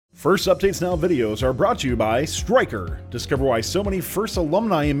First Updates Now videos are brought to you by Stryker. Discover why so many First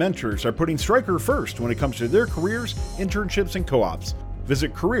alumni and mentors are putting Stryker first when it comes to their careers, internships, and co-ops.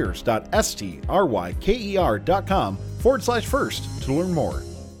 Visit careers.stryker.com/first to learn more.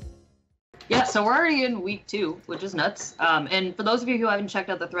 Yeah, so we're already in week 2, which is nuts. And for those of you who haven't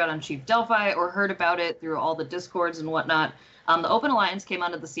checked out the thread on Chief Delphi or heard about it through all the discords and whatnot, the Open Alliance came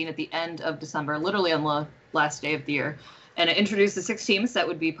onto the scene at the end of December, literally on the last day of the year. And it introduced the 6 teams that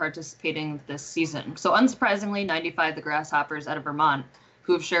would be participating this season. So unsurprisingly, 95 the Grasshoppers out of Vermont,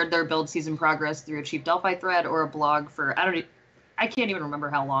 who have shared their build season progress through a Chief Delphi thread or a blog for, I can't even remember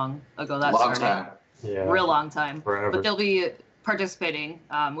how long ago that started. Time. Yeah. Real long time. Forever. But they'll be participating,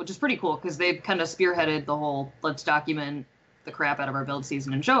 which is pretty cool because they've kind of spearheaded the whole let's document the crap out of our build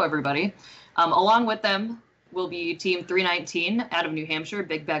season and show everybody. Along with them will be Team 319 out of New Hampshire,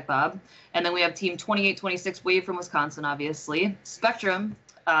 Big Bag Bob. And then we have Team 2826 Wave from Wisconsin, obviously. Spectrum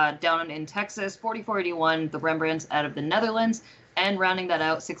down in Texas, 4481, the Rembrandts out of the Netherlands. And rounding that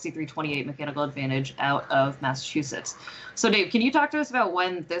out, 6328 Mechanical Advantage out of Massachusetts. So Dave, can you talk to us about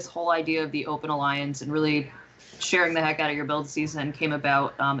when this whole idea of the Open Alliance and really sharing the heck out of your build season came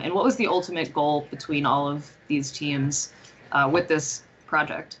about? And what was the ultimate goal between all of these teams with this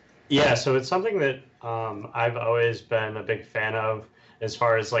project? Yeah, so it's something that I've always been a big fan of as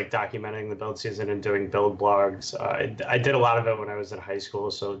far as like documenting the build season and doing build blogs. I did a lot of it when I was in high school.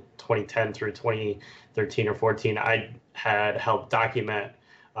 So 2010 through 2013 or 14, I had helped document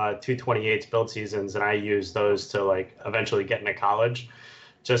 228's build seasons, and I used those to like eventually get into college.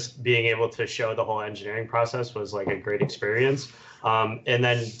 Just being able to show the whole engineering process was like a great experience. And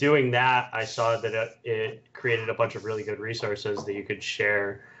then doing that, I saw that it created a bunch of really good resources that you could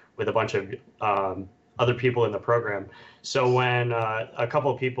share with a bunch of other people in the program. So when a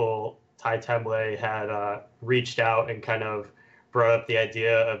couple of people, Ty Temblay, had reached out and kind of brought up the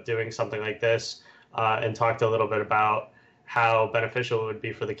idea of doing something like this and talked a little bit about how beneficial it would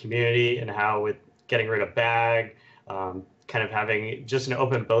be for the community and how with getting rid of bag, kind of having just an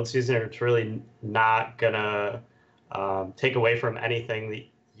open build season, it's really not gonna take away from anything that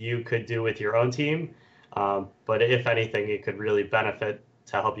you could do with your own team. But if anything, it could really benefit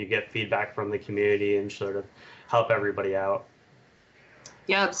to help you get feedback from the community and sort of help everybody out.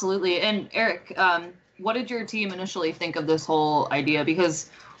 Yeah, absolutely. And Eric, what did your team initially think of this whole idea? Because,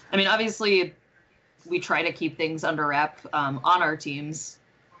 I mean, obviously, we try to keep things under wrap on our teams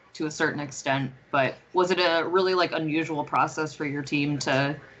to a certain extent, but was it a really like unusual process for your team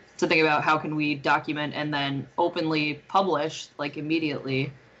to think about how can we document and then openly publish like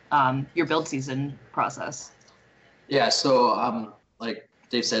immediately your build season process? Yeah, so like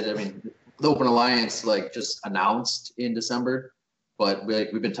Dave said, I mean, the Open Alliance like just announced in December, but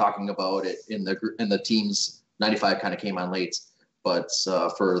we've been talking about it in the teams. 95 kind of came on late, but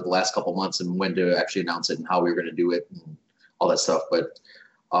for the last couple months and when to actually announce it and how we were going to do it and all that stuff. But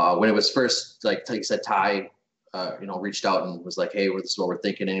when it was first, like you said, Ty, reached out and was like, "Hey, this is what we're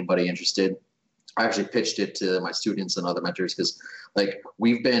thinking. Anybody interested?" I actually pitched it to my students and other mentors because, like,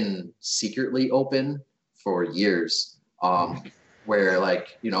 we've been secretly open for years. Where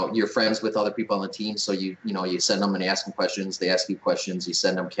like, you're friends with other people on the team. So you send them and ask them questions. They ask you questions. You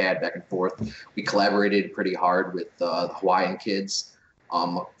send them CAD back and forth. We collaborated pretty hard with the Hawaiian kids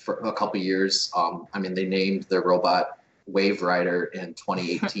for a couple of years. I mean, they named their robot Wave Rider in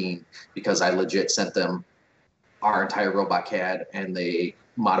 2018 because I legit sent them our entire robot CAD and they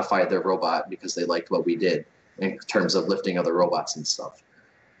modified their robot because they liked what we did in terms of lifting other robots and stuff.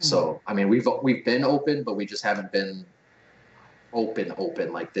 Mm-hmm. So, I mean, we've been open, but we just haven't been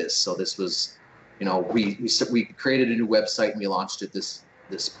open like this. So this was, we created a new website and we launched it this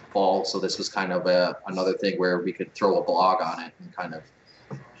fall. So this was kind of another thing where we could throw a blog on it and kind of,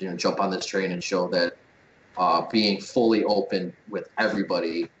 jump on this train and show that being fully open with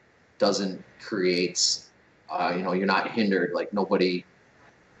everybody doesn't create, you're not hindered. Like nobody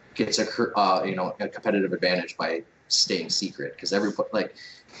gets a competitive advantage by staying secret because everybody, like,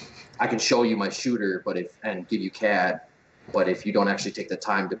 I can show you my shooter, and give you CAD. But if you don't actually take the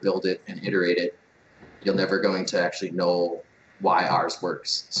time to build it and iterate it, you're never going to actually know why ours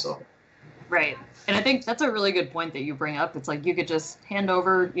works. So, right. And I think that's a really good point that you bring up. It's like you could just hand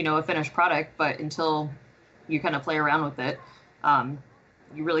over, a finished product, but until you kind of play around with it,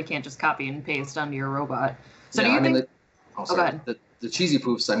 you really can't just copy and paste onto your robot. So yeah, do you think? Go ahead. The cheesy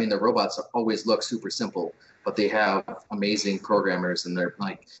poofs. I mean, the robots always look super simple, but they have amazing programmers, and their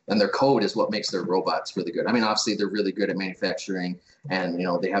code is what makes their robots really good. I mean, obviously they're really good at manufacturing, and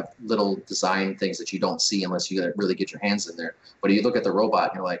they have little design things that you don't see unless you really get your hands in there. But you look at the robot,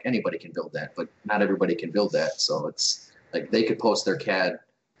 and you're like, anybody can build that, but not everybody can build that. So it's like they could post their CAD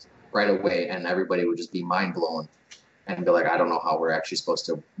right away, and everybody would just be mind blown and be like, I don't know how we're actually supposed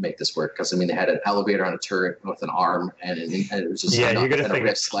to make this work. Because I mean, they had an elevator on a turret with an arm, and it was just Yeah, you're gonna and a think of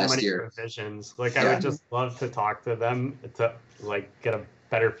wrist so last many year. revisions. Like I Yeah. would just love to talk to them to like get a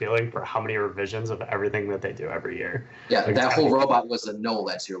better feeling for how many revisions of everything that they do every year. Yeah, Like, that whole robot was a no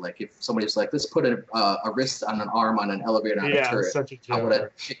last year. Like if somebody was like, let's put a wrist on an arm on an elevator on a yeah, turret, such a I would have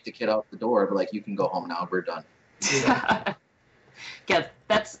joke. kicked the kid out the door. But like, you can go home now. We're done. Yeah,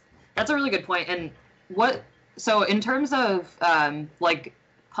 that's a really good point. And so in terms of like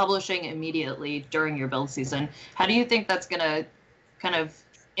publishing immediately during your build season, how do you think that's gonna kind of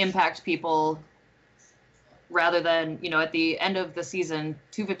impact people rather than, at the end of the season?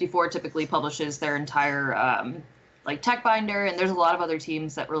 254 typically publishes their entire like tech binder, and there's a lot of other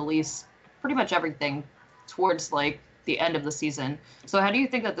teams that release pretty much everything towards like the end of the season. So how do you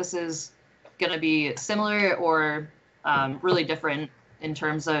think that this is going to be similar or really different in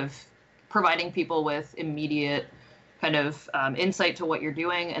terms of providing people with immediate kind of insight to what you're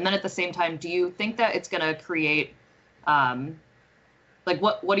doing? And then at the same time, do you think that it's going to create like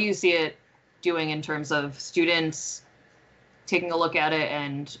what do you see it doing in terms of students taking a look at it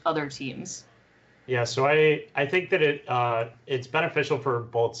and other teams? Yeah, so I think that it's beneficial for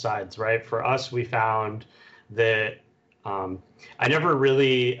both sides, right? For us, we found that I never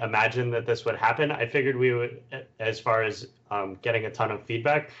really imagined that this would happen. I figured we would, as far as getting a ton of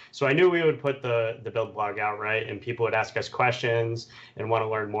feedback. So I knew we would put the build blog out, right? And people would ask us questions and want to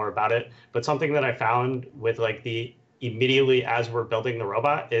learn more about it. But something that I found with like the immediately as we're building the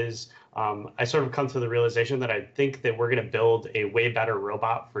robot is I sort of come to the realization that I think that we're going to build a way better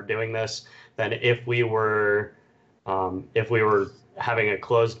robot for doing this than if we were having a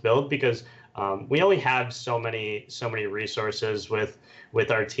closed build, because we only have so many resources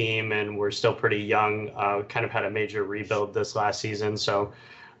with our team, and we're still pretty young. Kind of had a major rebuild this last season, so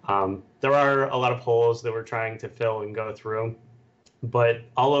there are a lot of holes that we're trying to fill and go through. But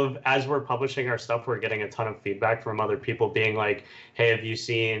as we're publishing our stuff, we're getting a ton of feedback from other people being like, hey, have you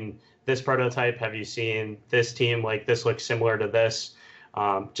seen this prototype? Have you seen this team? Like, this looks similar to this.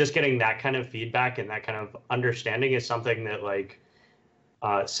 Just getting that kind of feedback and that kind of understanding is something that, like,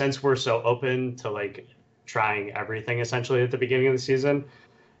 since we're so open to like trying everything essentially at the beginning of the season,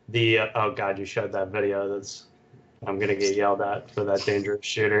 oh God, you showed that video. I'm gonna get yelled at for that dangerous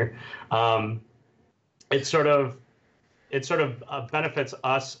shooter. It sort of benefits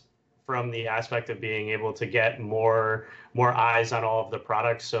us from the aspect of being able to get more eyes on all of the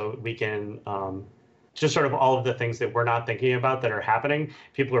products, so we can just sort of all of the things that we're not thinking about that are happening,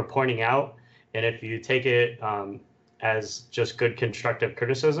 people are pointing out. And if you take it as just good constructive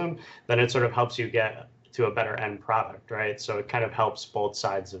criticism, then it sort of helps you get to a better end product, right? So it kind of helps both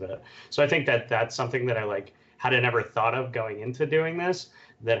sides of it. So I think that that's something that I like hadn't ever thought of going into doing this,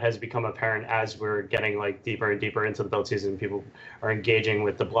 that has become apparent as we're getting like deeper and deeper into the build season. People are engaging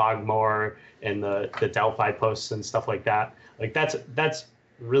with the blog more and the Delphi posts and stuff like that. Like that's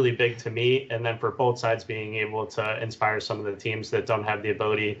really big to me. And then for both sides, being able to inspire some of the teams that don't have the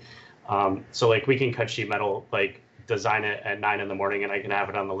ability. So like we can cut sheet metal, like design it at 9 a.m. and I can have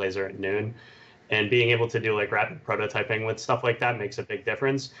it on the laser at noon. And being able to do like rapid prototyping with stuff like that makes a big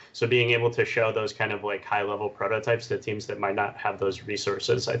difference. So being able to show those kind of like high level prototypes to teams that might not have those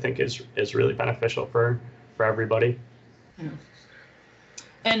resources, I think is really beneficial for everybody.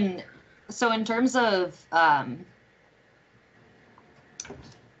 And so in terms of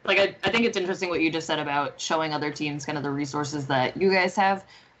like I think it's interesting what you just said about showing other teams kind of the resources that you guys have.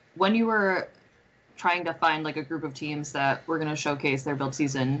 When you were trying to find like a group of teams that were going to showcase their build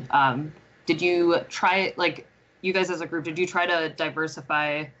season, did you try, like you guys as a group, did you try to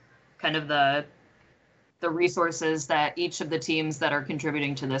diversify kind of the resources that each of the teams that are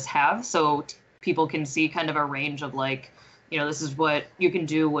contributing to this have, so people can see kind of a range of like, this is what you can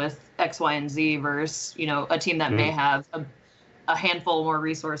do with X, Y, and Z versus, a team that may have a handful more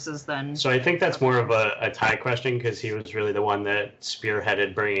resources than... So I think that's more of a Ty question, because he was really the one that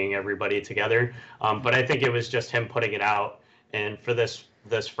spearheaded bringing everybody together. But I think it was just him putting it out, and for this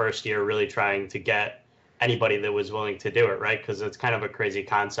first year really trying to get anybody that was willing to do it, right? Because it's kind of a crazy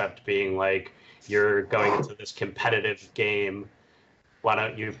concept being like, you're going into this competitive game, why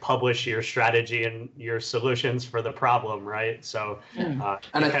don't you publish your strategy and your solutions for the problem, right? So and I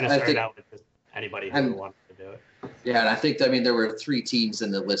kind of started out with anybody who wanted to do it. Yeah, and I think, there were 3 teams in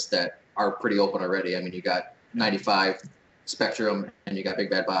the list that are pretty open already. I mean, you got 95, Spectrum, and you got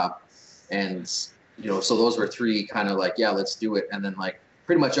Big Bad Bob. And, so those were 3 kind of like, yeah, let's do it. And then like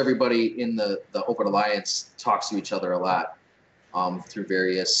pretty much everybody in the Open Alliance talks to each other a lot through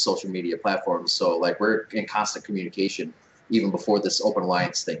various social media platforms. So like we're in constant communication even before this open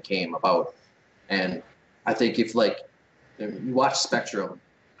alliance thing came about. And I think if like you watch Spectrum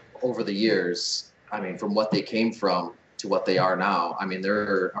over the years, I mean, from what they came from to what they are now, I mean,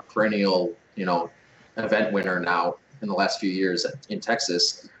 they're a perennial, event winner now in the last few years in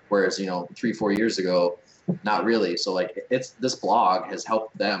Texas, whereas, 3-4 years ago, not really. So like this blog has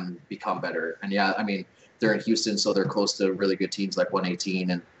helped them become better. And yeah, I mean, they're in Houston, so they're close to really good teams like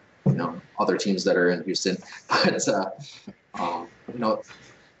 118 and, other teams that are in Houston. But, I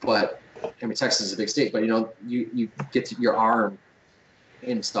mean, Texas is a big state, but, you get to your arm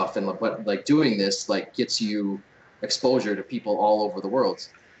in stuff. But like doing this, like gets you exposure to people all over the world.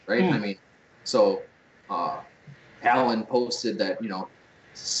 Right. I mean, so, Alan posted that,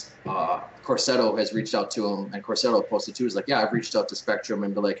 Corsetto has reached out to him, and Corsetto posted too. Is like, yeah, I've reached out to Spectrum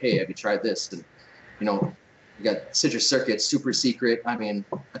and be like, hey, have you tried this? And, you got Citrus Circuit, super secret. I mean,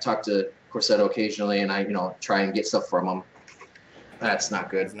 I talk to Corsetto occasionally, and I, try and get stuff from him. That's not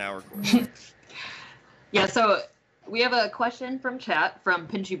good. Now recording. Yeah, so we have a question from chat from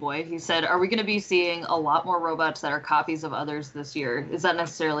Pinchy Boy. He said, are we going to be seeing a lot more robots that are copies of others this year? Is that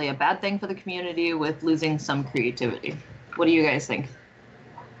necessarily a bad thing for the community with losing some creativity? What do you guys think?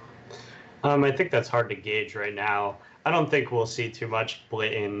 I think that's hard to gauge right now. I don't think we'll see too much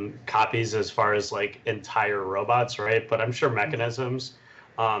blatant copies as far as like entire robots, right? But I'm sure mechanisms.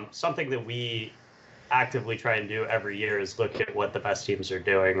 Something that we actively try and do every year is look at what the best teams are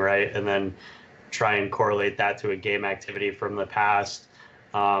doing, right? And then try and correlate that to a game activity from the past.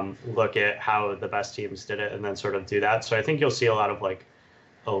 Look at how the best teams did it and then sort of do that. So I think you'll see a lot of like,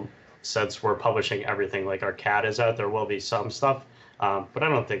 since we're publishing everything, like our CAD is out, there will be some stuff. But I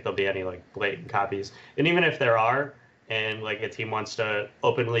don't think there'll be any like blatant copies. And even if there are, and like a team wants to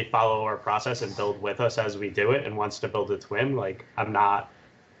openly follow our process and build with us as we do it and wants to build a twin, like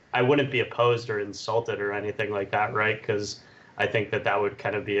I wouldn't be opposed or insulted or anything like that, right? Because I think that would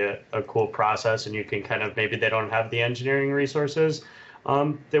kind of be a cool process, and you can kind of, maybe they don't have the engineering resources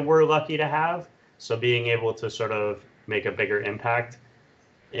that we're lucky to have. So being able to sort of make a bigger impact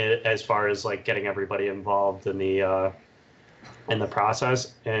as far as like getting everybody involved in the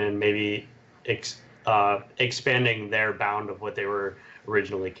process, and maybe expanding their bound of what they were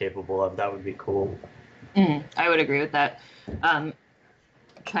originally capable of, that would be cool. I would agree with that.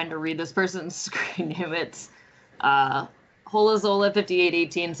 Trying to read this person's screen name. It's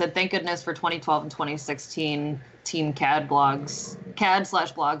Holazola5818 said, thank goodness for 2012 and 2016 team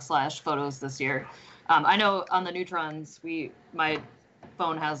CAD/blog/photos this year. I know on the Neutrons, my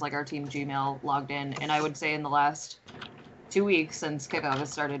phone has like our team Gmail logged in, and I would say in the last 2 weeks since kickoff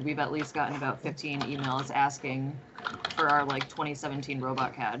has started, we've at least gotten about 15 emails asking for our like 2017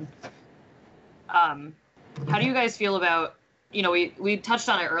 robot CAD. How do you guys feel about, we touched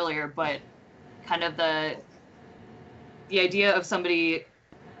on it earlier, but kind of the idea of somebody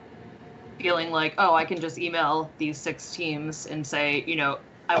feeling like, oh, I can just email these 6 teams and say,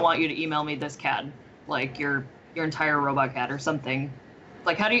 I want you to email me this CAD, like your entire robot CAD or something.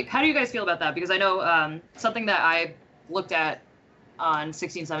 Like, how do you guys feel about that? Because I know something that I looked at on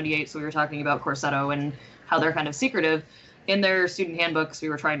 1678, so we were talking about Corsetto and how they're kind of secretive. In their student handbooks, we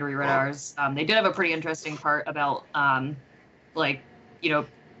were trying to rewrite ours. They did have a pretty interesting part about,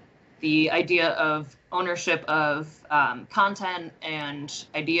 the idea of ownership of content and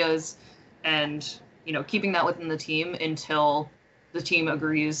ideas, and keeping that within the team until the team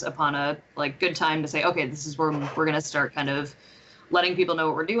agrees upon a good time to say, okay, this is where we're going to start kind of letting people know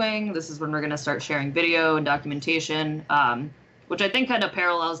what we're doing. This is when we're going to start sharing video and documentation, which I think kind of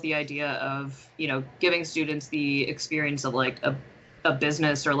parallels the idea of, giving students the experience of like a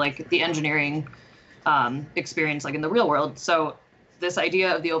business or like the engineering experience like in the real world. So this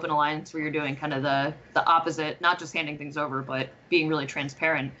idea of the open alliance where you're doing kind of the opposite, not just handing things over, but being really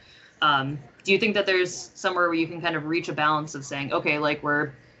transparent. Do you think that there's somewhere where you can kind of reach a balance of saying, okay, like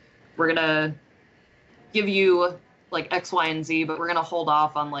we're going to give you like X, Y, and Z, but we're going to hold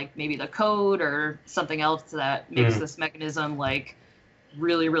off on like maybe the code or something else that makes this mechanism like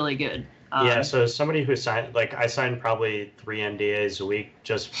really, really good? Yeah, so somebody who signed, like I signed probably 3 NDAs a week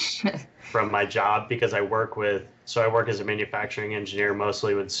just from my job, because I work as a manufacturing engineer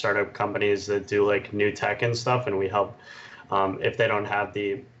mostly with startup companies that do like new tech and stuff, and we help if they don't have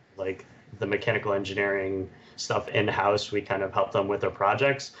the mechanical engineering stuff in-house, we kind of help them with their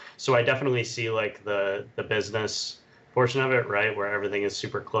projects. So I definitely see like the business portion of it, right, where everything is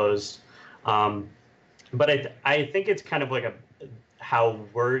super closed. But I think it's kind of like how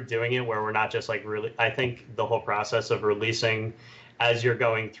we're doing it, where we're not just like really, I think the whole process of releasing as you're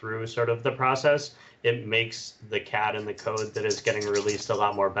going through sort of the process, it makes the CAD and the code that is getting released a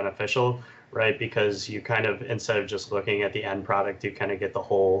lot more beneficial, right? Because you kind of, instead of just looking at the end product, you kind of get the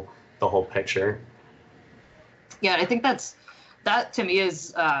whole picture. Yeah, I think that to me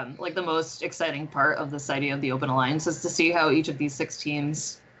is like the most exciting part of this idea of the Open Alliance, is to see how each of these 6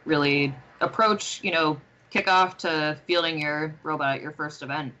 teams really approach, kickoff to fielding your robot at your first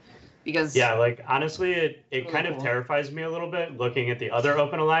event. Because yeah, like honestly, it really kind of cool. terrifies me a little bit looking at the other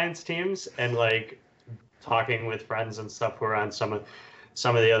Open Alliance teams and like talking with friends and stuff who are on some of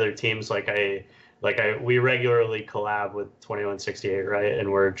the other teams. We regularly collab with 2168, right?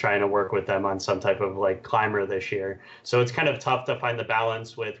 And we're trying to work with them on some type of like climber this year. So it's kind of tough to find the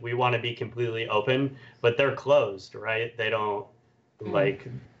balance with, we want to be completely open, but they're closed, right? They don't like,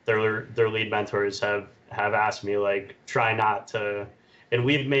 their lead mentors have asked me like, try not to, and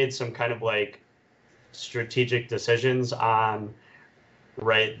we've made some kind of like strategic decisions on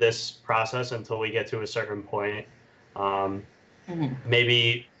this process until we get to a certain point.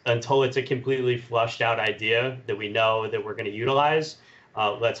 Maybe until it's a completely flushed out idea that we know that we're going to utilize,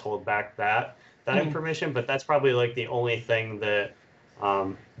 let's hold back that information. But that's probably like the only thing that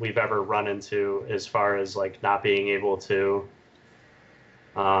we've ever run into as far as like not being able to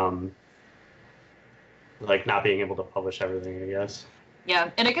publish everything, I guess.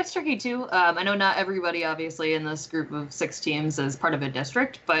 Yeah, and it gets tricky too. I know not everybody, obviously, in this group of 6 teams is part of a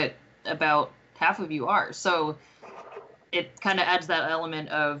district, but about half of you are. So it kind of adds that element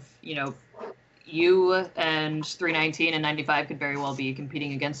of, you and 319 and 95 could very well be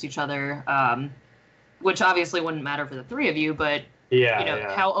competing against each other, which obviously wouldn't matter for the 3 of you, but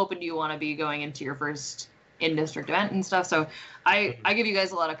how open do you want to be going into your first in-district event and stuff? So I give you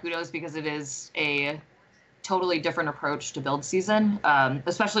guys a lot of kudos, because it is a totally different approach to build season,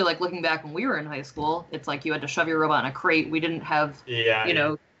 especially like looking back when we were in high school. It's like you had to shove your robot in a crate. We didn't have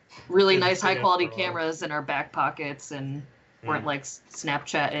really nice high quality cameras in our back pockets, and weren't like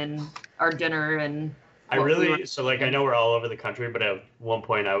Snapchatting our dinner. And I know we're all over the country, but at one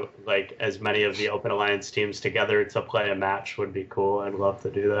point I like as many of the Open Alliance teams together to play a match would be cool. I'd love to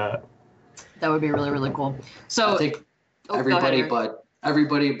do that. That would be really, really cool. So I think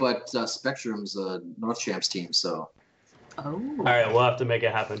everybody but Spectrum's North Champs team. So, all right, we'll have to make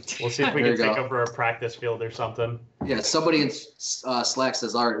it happen. We'll see if we can take over a practice field or something. Yeah, somebody in Slack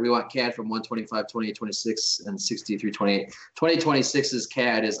says, all right, we want CAD from 125, 28, 26, and 63, 28. 2026's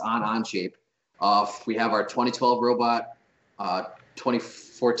CAD is on shape. We have our 2012 robot.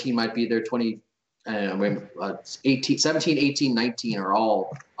 2014 might be there. 18, 17, 18, 19 are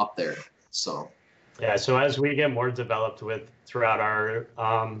all up there. So. Yeah, so as we get more developed throughout our,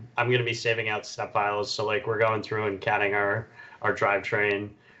 I'm going to be saving out step files. So like we're going through and CADing our drivetrain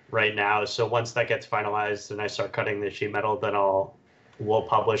right now. So once that gets finalized and I start cutting the sheet metal, then we'll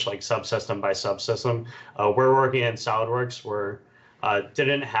publish like subsystem by subsystem. We're working in SolidWorks. We're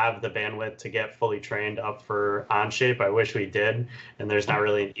didn't have the bandwidth to get fully trained up for Onshape. I wish we did. And there's not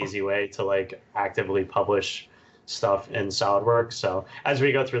really an easy way to like actively publish stuff in SolidWorks. So as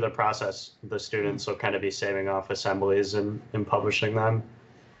we go through the process, the students will kind of be saving off assemblies and publishing them.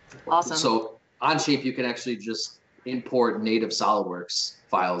 Awesome. So Onshape, you can actually just import native SolidWorks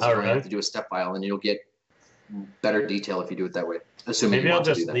files. You don't have to do a step file, and you'll get better detail if you do it that way. Assuming maybe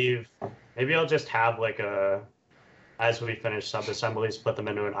I'll just have like as we finish sub-assemblies, put them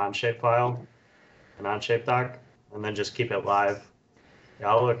into an Onshape file, an Onshape doc, and then just keep it live. Yeah,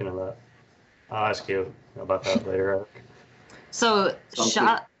 I'll look into that. I'll ask you about that later, Eric. So,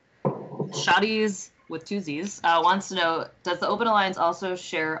 Shotties with 2 Z's wants to know, does the Open Alliance also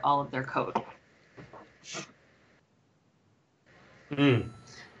share all of their code? Yeah.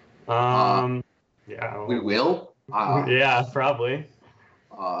 We will? Yeah, probably.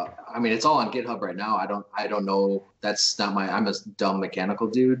 I mean, it's all on GitHub right now. I don't know. That's not I'm a dumb mechanical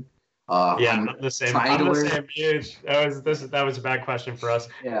dude. I'm the same. I'm the same age. That was a bad question for us.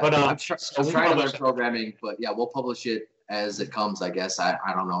 Yeah, but I'm trying to learn programming, but yeah, we'll publish it as it comes. I guess I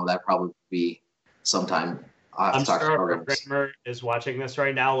don't know. That probably be sometime. I'm sure our programmer is watching this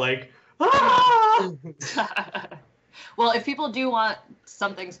right now, like. Ah! Well, if people do want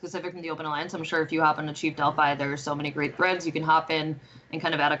something specific from the Open Alliance, I'm sure if you hop into Chief Delphi, there are so many great threads. You can hop in and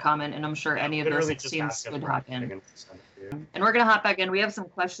kind of add a comment, and I'm sure any of those teams would hop in. And we're going to hop back in. We have some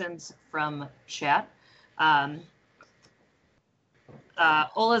questions from chat.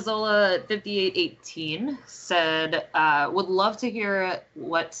 Olazola5818 said, would love to hear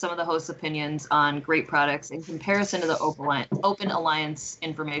what some of the hosts' opinions on great products in comparison to the Open Alliance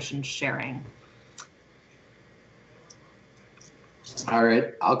information sharing. All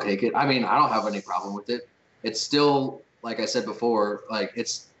right, I'll take it. I mean, I don't have any problem with it. It's still, like I said before, like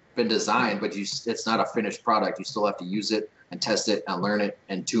it's been designed, but it's not a finished product. You still have to use it and test it and learn it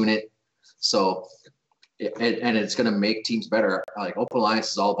and tune it. So, and it's going to make teams better. Like Open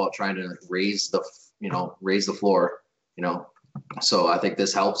Alliance is all about trying to raise the floor, So I think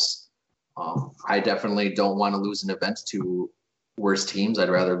this helps. I definitely don't want to lose an event to worse teams. I'd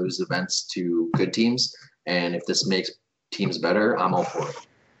rather lose events to good teams. And if this makes teams better, I'm all for it.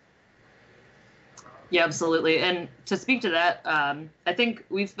 Yeah, absolutely. And to speak to that, I think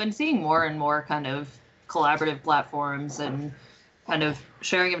we've been seeing more and more kind of collaborative platforms and kind of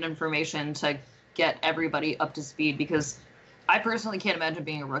sharing of information to get everybody up to speed, because I personally can't imagine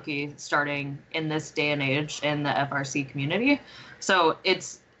being a rookie starting in this day and age in the FRC community. So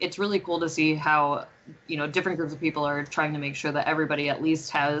it's really cool to see how, different groups of people are trying to make sure that everybody at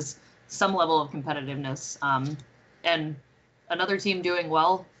least has some level of competitiveness. And another team doing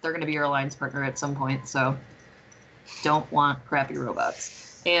well, they're going to be your alliance partner at some point. So don't want crappy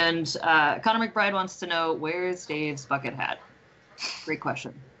robots. And Connor McBride wants to know, where's Dave's bucket hat? Great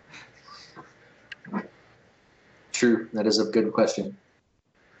question. True. That is a good question.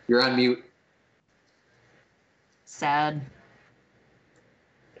 You're on mute. Sad.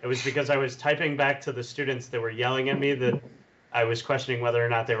 It was because I was typing back to the students that were yelling at me that I was questioning whether or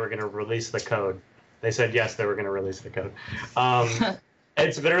not they were going to release the code. They said yes, they were going to release the code.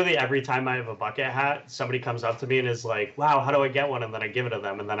 It's literally every time I have a bucket hat, somebody comes up to me and is like, wow, how do I get one? And then I give it to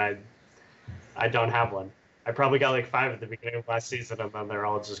them, and then I don't have one. I probably got like 5 at the beginning of last season, and then they're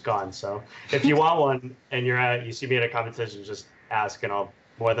all just gone. So if you want one and you see me at a competition, just ask, and I'll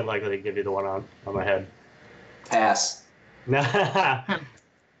more than likely give you the one on my head. Pass.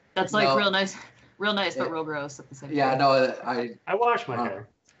 That's like real nice, but real gross at the same time. Yeah, no, I wash my hair.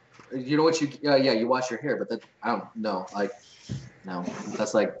 You know what you wash your hair, but that I don't know. No,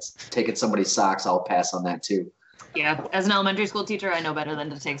 that's like taking somebody's socks. I'll pass on that too. Yeah, as an elementary school teacher, I know better than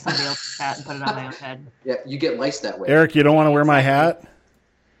to take somebody else's hat and put it on my own head. Yeah, you get lice that way. Eric, you don't want to wear my hat?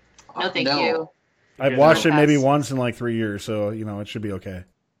 No, thank you. I've washed it maybe once in like 3 years, so it should be okay.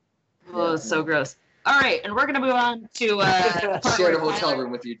 Oh, so gross. All right, and we're gonna move on to share a hotel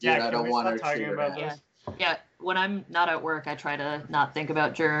room with you, dude. Yeah, I don't want to talking about this. Yeah. When I'm not at work, I try to not think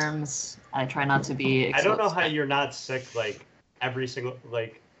about germs. I try not to be exposed. I don't know how you're not sick like every single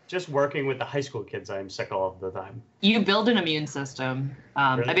just working with the high school kids. I'm sick all of the time. You build an immune system.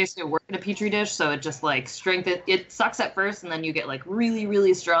 Really? I basically work in a petri dish, so it just it sucks at first, and then you get really,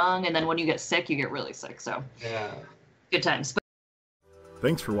 really strong, and then when you get sick, you get really sick. So yeah, good times.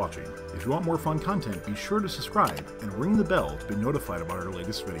 Thanks for watching. If you want more fun content, be sure to subscribe and ring the bell to be notified about our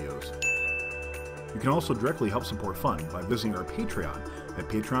latest videos. You can also directly help support Fun by visiting our Patreon at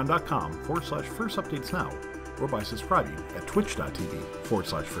patreon.com/firstupdatesnow or by subscribing at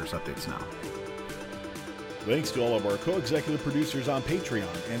twitch.tv/firstupdatesnow. Thanks to all of our co-executive producers on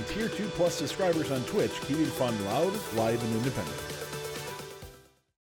Patreon and Tier 2 Plus subscribers on Twitch, keeping Fun loud, live, and independent.